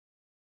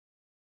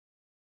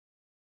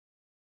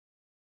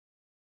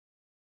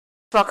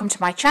Welcome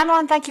to my channel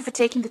and thank you for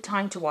taking the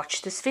time to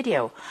watch this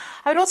video.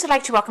 I would also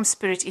like to welcome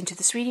Spirit into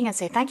this reading and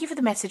say thank you for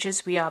the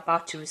messages we are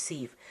about to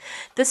receive.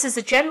 This is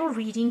a general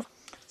reading.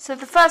 So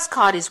the first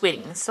card is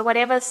winning. So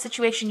whatever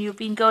situation you've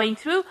been going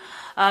through,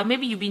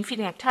 maybe you've been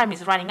feeling like time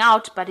is running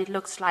out, but it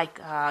looks like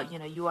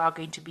you are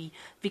going to be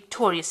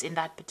victorious in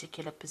that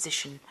particular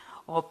position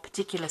or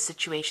particular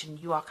situation.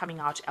 You are coming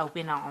out a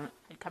winner,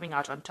 coming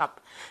out on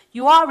top.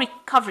 You are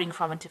recovering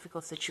from a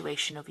difficult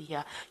situation over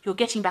here. You're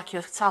getting back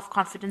your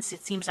self-confidence.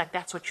 It seems like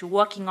that's what you're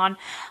working on.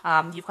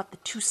 You've got the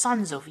two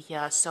suns over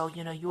here, so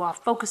you are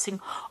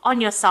focusing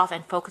on yourself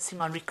and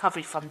focusing on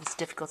recovery from this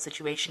difficult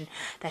situation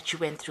that you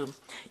went through.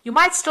 You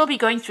might still be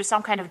going through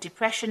some kind of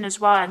depression as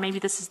well, and maybe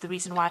this is the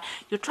reason why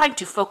you're trying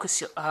to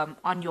focus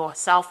on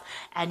yourself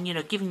and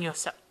giving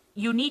yourself.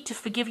 You need to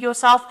forgive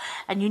yourself,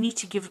 and you need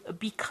to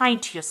be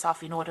kind to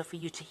yourself in order for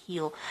you to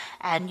heal.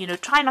 And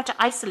try not to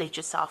isolate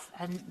yourself.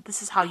 And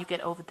this is how you get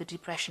over the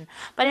depression.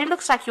 But it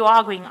looks like you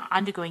are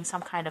undergoing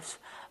some kind of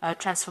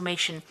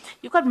transformation.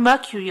 You've got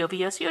Mercury over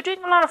here, so you're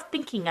doing a lot of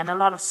thinking and a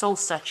lot of soul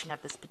searching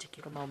at this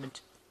particular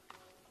moment.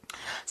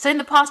 So in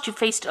the past, you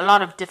faced a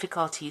lot of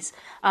difficulties,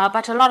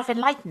 but a lot of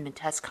enlightenment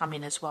has come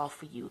in as well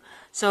for you.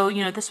 So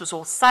this was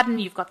all sudden.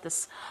 You've got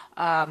this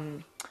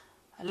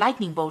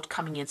lightning bolt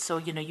coming in, so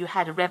you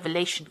had a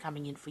revelation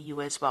coming in for you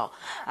as well,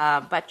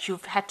 but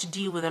you've had to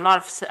deal with a lot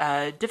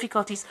of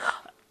difficulties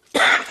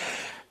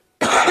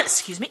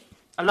excuse me,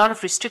 a lot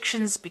of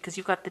restrictions because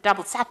you've got the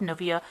double Saturn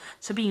over here,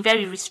 so being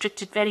very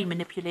restricted, very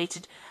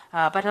manipulated,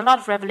 but a lot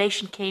of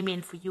revelation came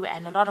in for you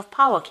and a lot of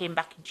power came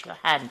back into your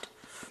hand.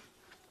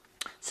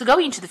 So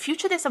going into the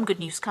future, there's some good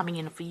news coming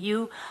in for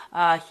you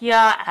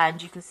here,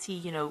 and you can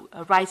see,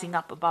 rising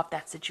up above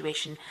that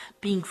situation,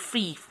 being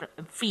freed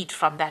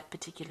from that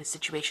particular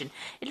situation.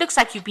 It looks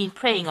like you've been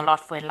praying a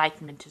lot for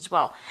enlightenment as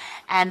well.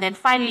 And then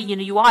finally,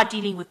 you are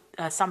dealing with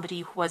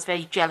somebody who was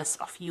very jealous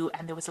of you,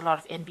 and there was a lot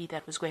of envy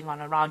that was going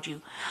on around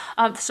you.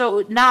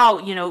 So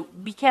now,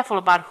 be careful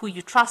about who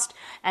you trust,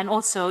 and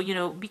also,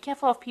 be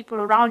careful of people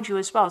around you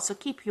as well. So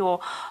keep your,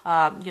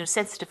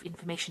 sensitive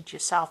information to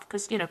yourself,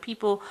 because,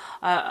 people,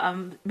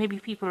 maybe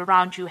people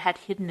around you had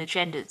hidden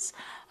agendas,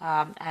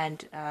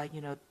 and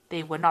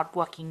they were not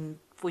working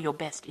for your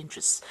best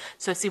interests.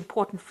 So it's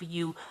important for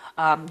you,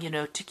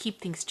 to keep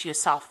things to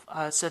yourself,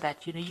 so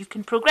that you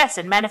can progress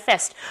and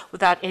manifest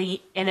without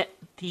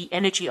the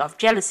energy of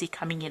jealousy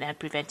coming in and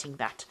preventing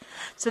that.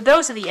 So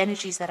those are the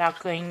energies that are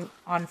going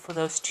on for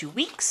those 2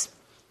 weeks.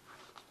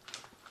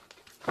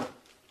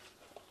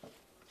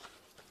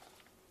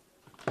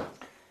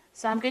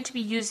 So I'm going to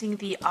be using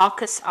the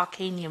Arcus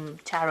Arcanium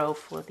Tarot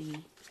for the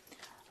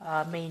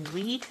main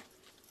read.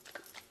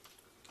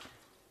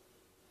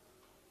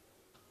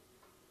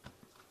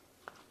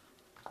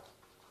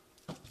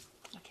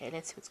 Okay,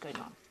 let's see what's going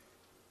on.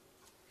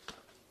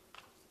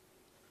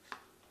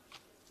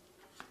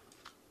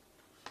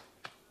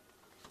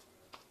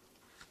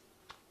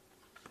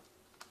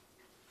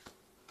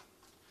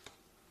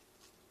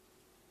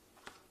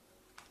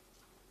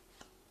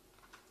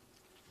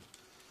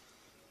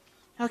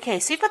 Okay,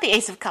 so you've got the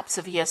Ace of Cups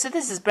over here. So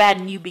this is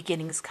brand new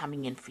beginnings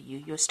coming in for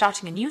you. You're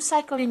starting a new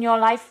cycle in your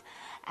life,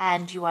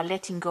 and you are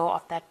letting go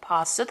of that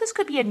past. So this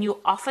could be a new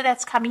offer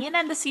that's coming in,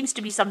 and this seems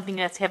to be something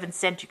that's heaven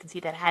sent. You can see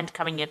that hand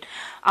coming in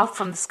out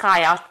from the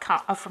sky,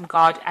 out from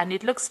God, and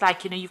it looks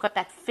like, you've got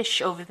that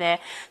fish over there.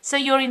 So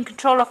you're in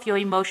control of your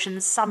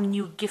emotions, some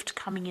new gift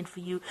coming in for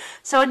you.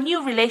 So a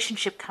new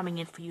relationship coming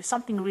in for you,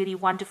 something really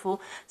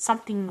wonderful,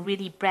 something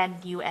really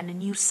brand new, and a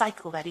new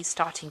cycle that is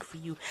starting for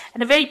you,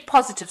 and a very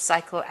positive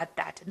cycle at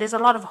that. And there's a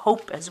lot of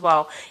hope as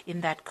well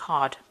in that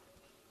card.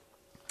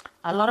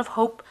 A lot of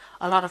hope,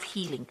 a lot of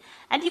healing.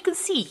 And you can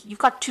see you've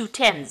got 2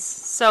 tens.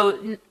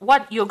 So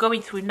what you're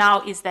going through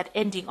now is that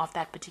ending of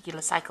that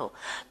particular cycle.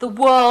 The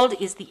World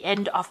is the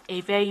end of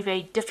a very,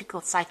 very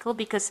difficult cycle,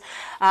 because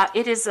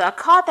it is a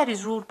card that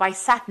is ruled by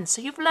Saturn.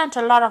 So you've learned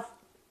a lot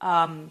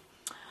of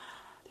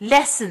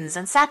lessons,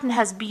 and Saturn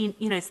has been,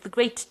 it's the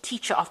great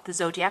teacher of the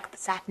zodiac,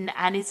 Saturn,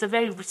 and it's a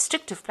very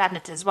restrictive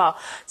planet as well.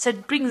 So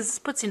it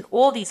puts in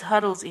all these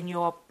hurdles in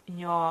your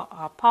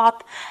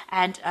path,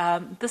 and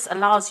this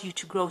allows you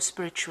to grow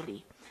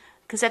spiritually.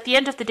 Because at the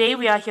end of the day,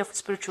 we are here for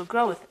spiritual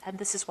growth, and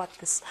this is what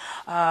this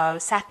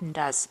Saturn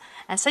does.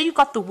 And so you've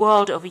got the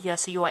World over here,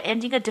 so you are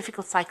ending a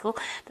difficult cycle.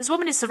 This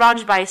woman is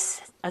surrounded by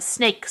a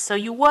snake, so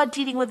you were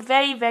dealing with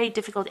very, very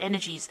difficult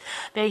energies,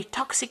 very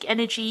toxic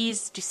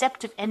energies,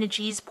 deceptive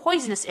energies,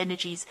 poisonous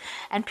energies,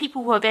 and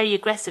people who are very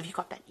aggressive. You've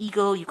got that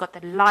eagle, you've got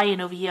that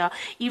lion over here,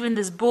 even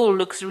this bull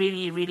looks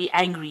really, really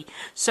angry.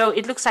 So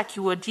it looks like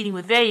you were dealing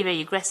with very, very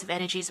aggressive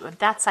energies, and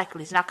that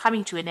cycle is now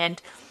coming to an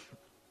end.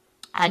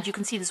 And you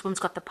can see this woman's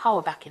got the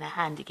power back in her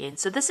hand again.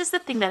 So this is the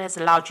thing that has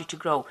allowed you to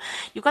grow.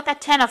 You've got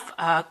that 10 of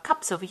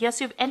cups over here.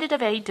 So you've ended a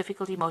very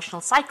difficult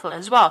emotional cycle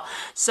as well.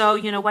 So,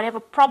 whatever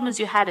problems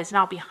you had is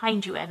now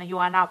behind you, and you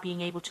are now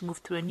being able to move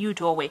through a new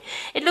doorway.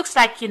 It looks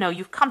like,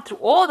 you've come through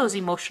all those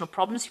emotional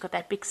problems. You've got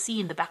that big C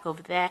in the back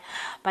over there.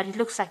 But it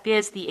looks like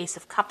there's the Ace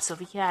of Cups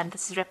over here. And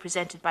this is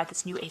represented by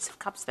this new Ace of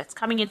Cups that's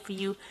coming in for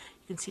you.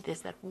 You can see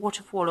there's that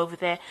waterfall over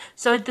there.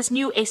 So this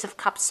new Ace of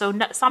Cups, so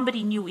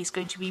somebody new is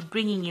going to be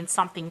bringing in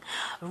something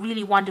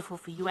really wonderful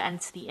for you, and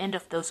it's the end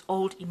of those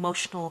old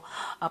emotional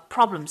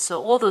problems.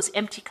 So all those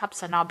empty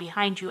cups are now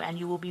behind you, and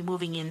you will be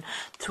moving in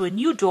through a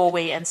new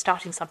doorway and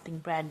starting something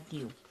brand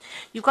new.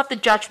 You've got the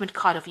Judgment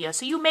card over here.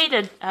 So you made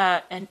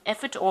an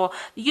effort, or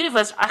the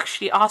universe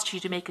actually asked you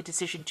to make a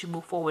decision to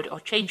move forward or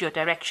change your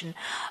direction.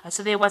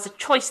 So there was a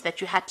choice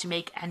that you had to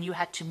make, and you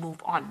had to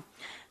move on.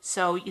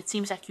 So it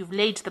seems like you've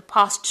laid the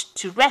past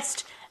to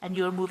rest and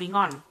you're moving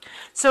on.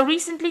 So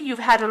recently you've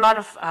had a lot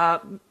of,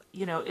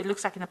 it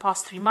looks like in the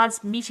past 3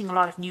 months, meeting a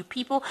lot of new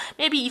people,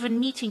 maybe even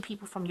meeting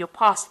people from your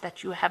past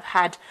that you have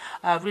had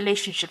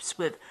relationships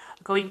with,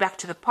 going back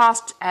to the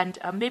past, and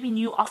maybe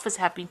new offers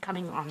have been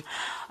coming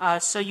on.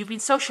 So you've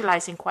been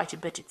socializing quite a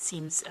bit, it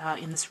seems,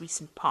 in this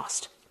recent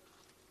past.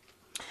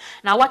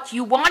 Now, what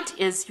you want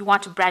is you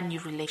want a brand new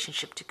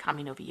relationship to come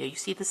in over here. You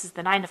see, this is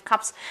the 9 of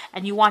Cups,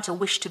 and you want a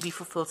wish to be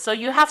fulfilled. So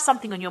you have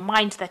something on your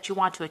mind that you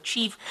want to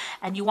achieve,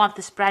 and you want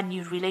this brand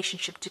new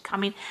relationship to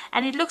come in.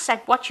 And it looks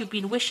like what you've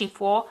been wishing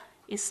for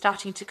is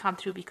starting to come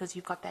through, because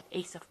you've got that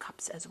Ace of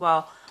Cups as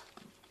well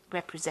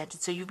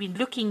represented. So you've been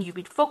looking, you've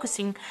been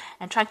focusing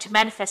and trying to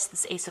manifest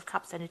this Ace of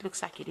Cups, and it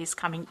looks like it is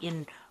coming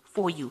in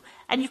for you.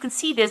 And you can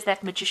see there's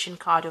that Magician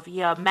card over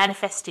here,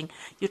 manifesting.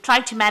 You're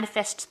trying to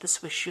manifest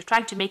this wish. You're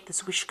trying to make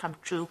this wish come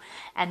true,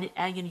 and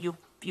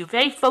you're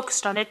very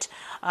focused on it.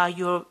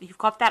 You've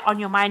got that on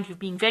your mind. You're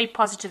being very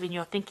positive in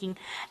your thinking,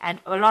 and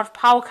a lot of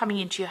power coming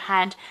into your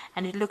hand.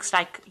 And it looks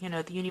like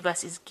the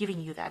universe is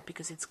giving you that,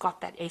 because it's got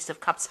that Ace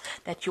of Cups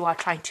that you are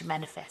trying to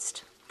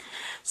manifest.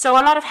 So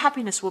a lot of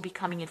happiness will be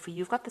coming in for you.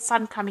 You've got the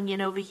Sun coming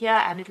in over here,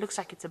 and it looks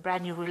like it's a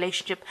brand new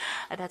relationship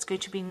that's going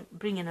to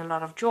bring in a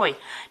lot of joy.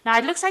 Now,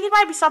 it looks like it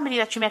might be somebody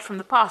that you met from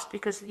the past,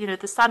 because,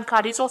 the Sun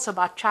card is also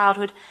about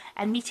childhood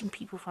and meeting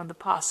people from the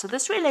past. So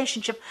this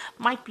relationship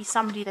might be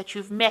somebody that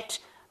you've met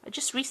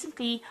just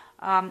recently.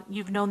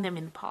 You've known them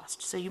in the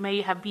past, so you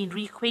may have been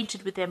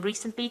reacquainted with them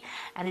recently,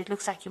 and it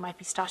looks like you might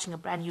be starting a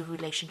brand new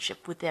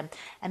relationship with them.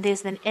 And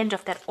there's an end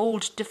of that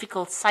old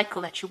difficult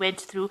cycle that you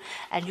went through,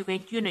 and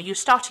you're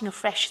starting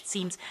afresh, it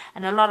seems,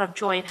 and a lot of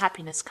joy and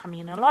happiness coming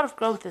in, a lot of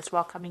growth as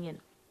well coming in.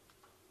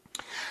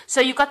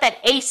 So you've got that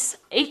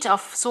 8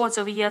 of Swords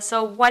over here.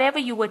 So whatever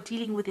you were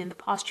dealing with in the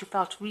past, you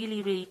felt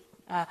really, really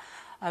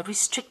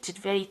restricted,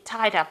 very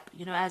tied up,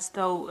 as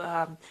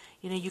though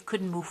you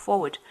couldn't move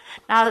forward.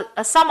 Now,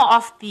 some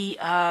of the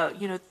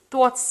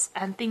thoughts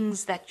and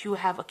things that you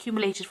have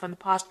accumulated from the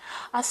past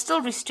are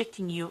still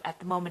restricting you at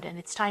the moment, and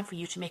it's time for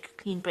you to make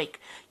a clean break.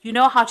 You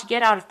know how to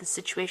get out of this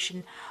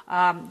situation.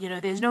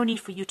 There's no need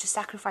for you to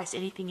sacrifice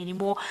anything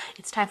anymore.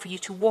 It's time for you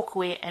to walk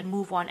away and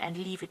move on and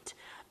leave it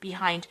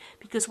behind,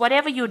 because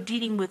whatever you're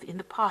dealing with in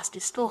the past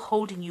is still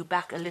holding you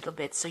back a little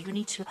bit. So you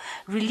need to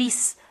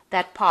release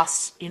that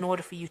past in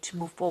order for you to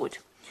move forward.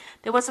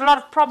 There was a lot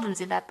of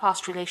problems in that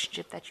past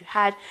relationship that you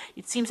had.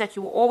 It seems like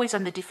you were always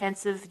on the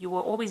defensive. You were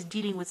always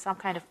dealing with some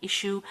kind of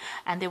issue,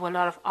 and there were a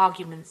lot of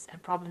arguments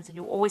and problems, and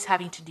you were always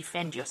having to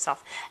defend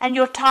yourself. And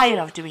you're tired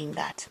of doing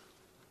that.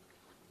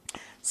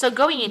 So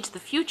going into the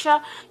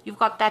future, you've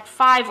got that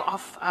 5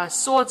 of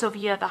Swords over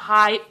here, the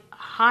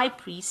High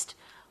Priest,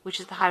 which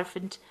is the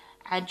Hierophant,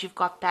 and you've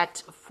got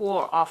that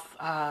 4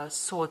 of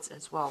Swords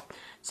as well.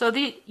 So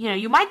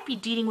you might be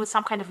dealing with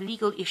some kind of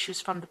legal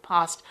issues from the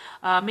past.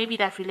 Maybe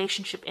that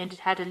relationship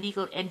had a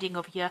legal ending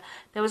over here.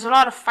 There was a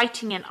lot of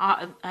fighting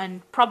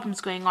and problems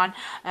going on.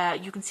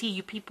 You can see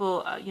you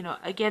people,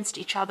 against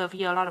each other over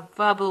here.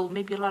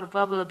 Maybe a lot of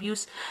verbal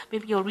abuse.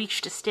 Maybe you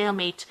reached a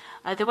stalemate.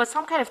 There was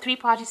some kind of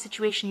 3-party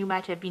situation you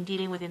might have been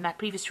dealing with in that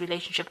previous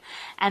relationship,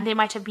 and there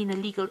might have been a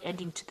legal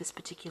ending to this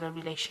particular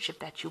relationship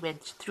that you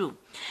went through.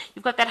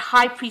 You've got that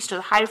High Priest or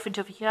the Hierophant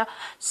over here.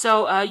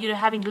 So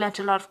having learnt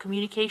a lot of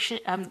communication.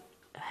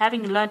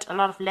 Having learnt a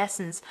lot of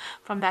lessons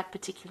from that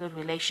particular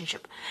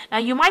relationship. Now,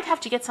 you might have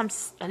to get some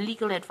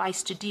legal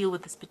advice to deal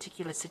with this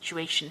particular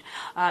situation.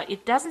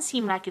 It doesn't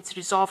seem like it's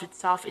resolved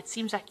itself. It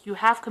seems like you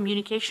have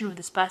communication with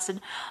this person,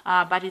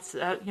 but it's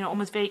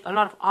almost a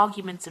lot of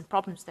arguments and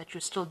problems that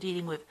you're still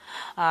dealing with.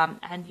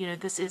 And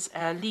this is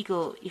a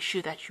legal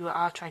issue that you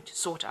are trying to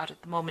sort out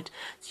at the moment.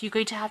 So you're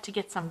going to have to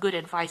get some good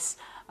advice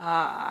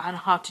on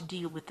how to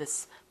deal with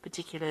this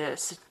particular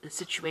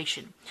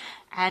situation,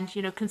 and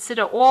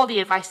consider all the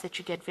advice that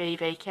you get very,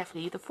 very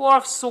carefully. The 4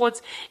 of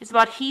Swords is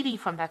about healing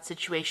from that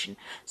situation.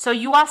 So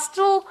you are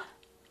still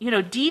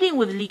dealing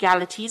with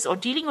legalities or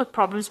dealing with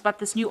problems, but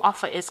this new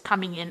offer is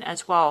coming in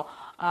as well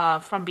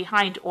from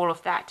behind all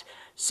of that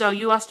So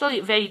you are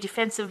still very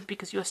defensive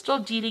because you're still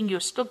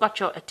got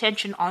your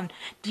attention on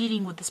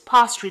dealing with this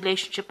past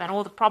relationship and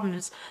all the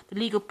problems, the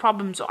legal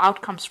problems or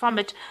outcomes from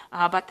it.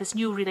 But this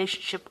new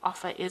relationship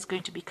offer is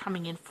going to be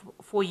coming in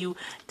for you,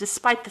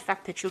 despite the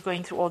fact that you're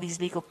going through all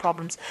these legal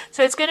problems.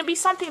 So it's going to be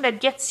something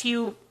that gets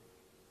you,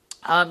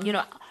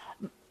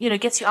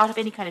 gets you out of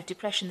any kind of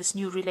depression, this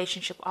new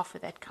relationship offer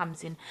that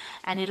comes in,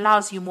 and it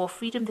allows you more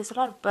freedom. There's a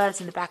lot of birds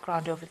in the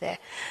background over there.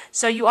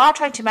 So you are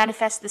trying to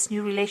manifest this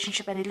new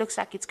relationship, and it looks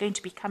like it's going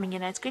to be coming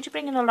in, and it's going to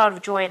bring in a lot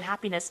of joy and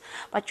happiness,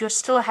 but you're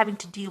still having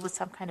to deal with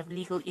some kind of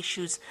legal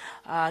issues,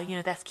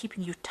 that's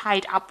keeping you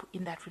tied up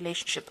in that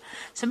relationship.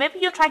 So maybe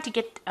you're trying to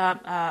get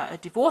a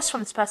divorce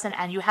from this person,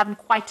 and you haven't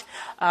quite,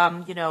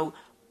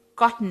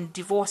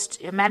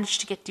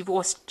 managed to get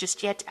divorced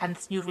just yet, and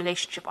this new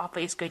relationship offer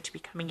is going to be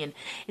coming in.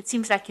 It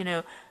seems like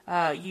you're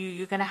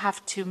going to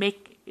have to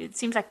make. It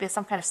seems like there's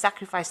some kind of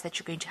sacrifice that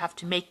you're going to have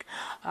to make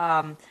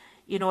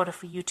in order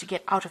for you to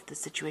get out of the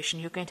situation.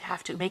 You're going to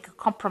have to make a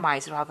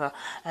compromise, rather,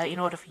 in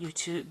order for you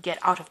to get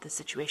out of the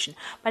situation.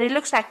 But it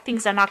looks like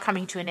things are now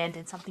coming to an end,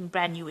 and something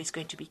brand new is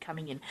going to be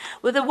coming in.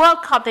 With the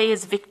World card, there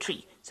is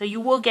victory. So you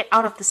will get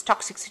out of this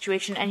toxic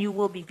situation, and you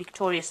will be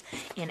victorious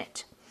in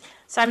it.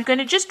 So I'm going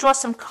to just draw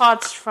some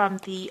cards from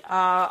the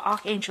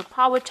Archangel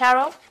Power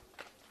Tarot.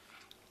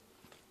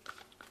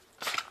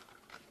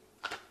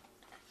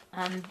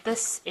 And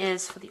this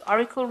is for the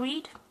Oracle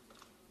read.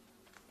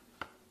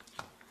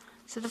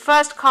 So the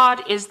first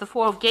card is the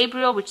Four of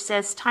Gabriel, which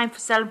says, time for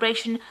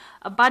celebration,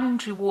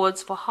 abundant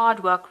rewards for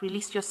hard work,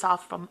 release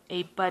yourself from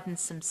a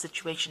burdensome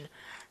situation.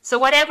 So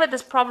whatever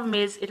this problem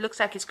is, it looks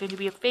like it's going to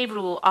be a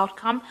favorable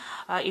outcome.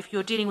 If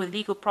you're dealing with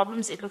legal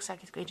problems, it looks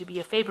like it's going to be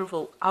a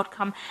favorable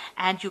outcome,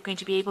 and you're going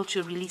to be able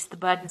to release the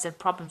burdens and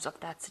problems of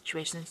that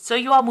situation. So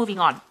you are moving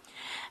on.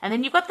 And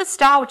then you've got the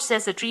Star, which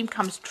says a dream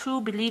comes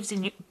true, believe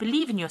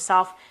in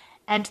yourself,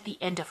 and the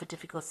end of a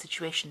difficult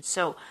situation.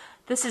 So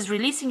this is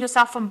releasing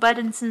yourself from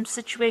burdensome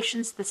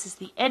situations. This is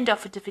the end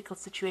of a difficult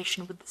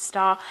situation with the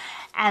Star,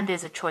 and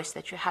there's a choice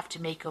that you have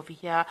to make over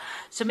here.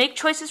 So make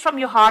choices from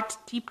your heart,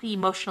 deeply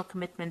emotional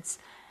commitments,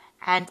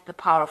 and the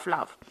power of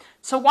love.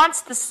 So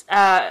once this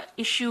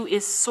issue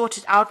is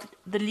sorted out,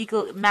 the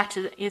legal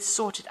matter is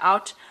sorted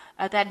out,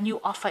 that new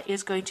offer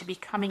is going to be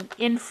coming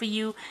in for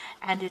you,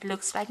 and it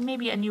looks like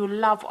maybe a new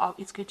love offer.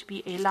 It's going to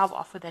be a love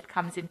offer that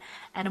comes in,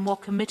 and a more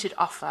committed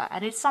offer,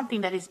 and it's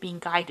something that is being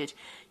guided.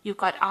 You've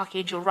got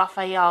Archangel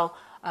Raphael,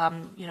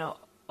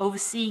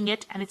 overseeing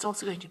it, and it's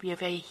also going to be a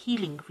very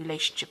healing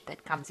relationship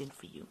that comes in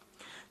for you.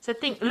 So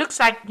it looks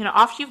like,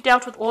 after you've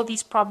dealt with all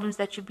these problems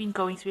that you've been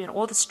going through and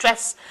all the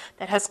stress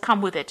that has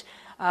come with it,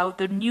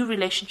 the new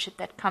relationship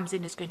that comes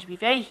in is going to be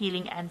very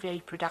healing and very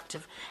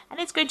productive. And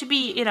it's going to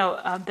be,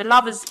 the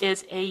Lovers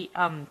is a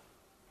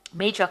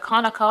major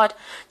arcana card,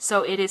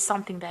 so it is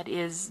something that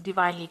is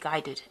divinely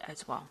guided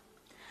as well.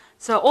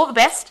 So all the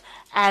best,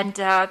 and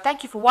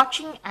thank you for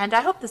watching, and I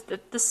hope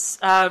this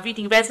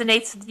reading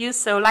resonates with you.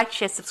 So like,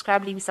 share,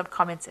 subscribe, leave me some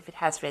comments if it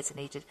has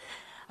resonated.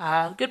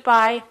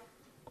 Goodbye.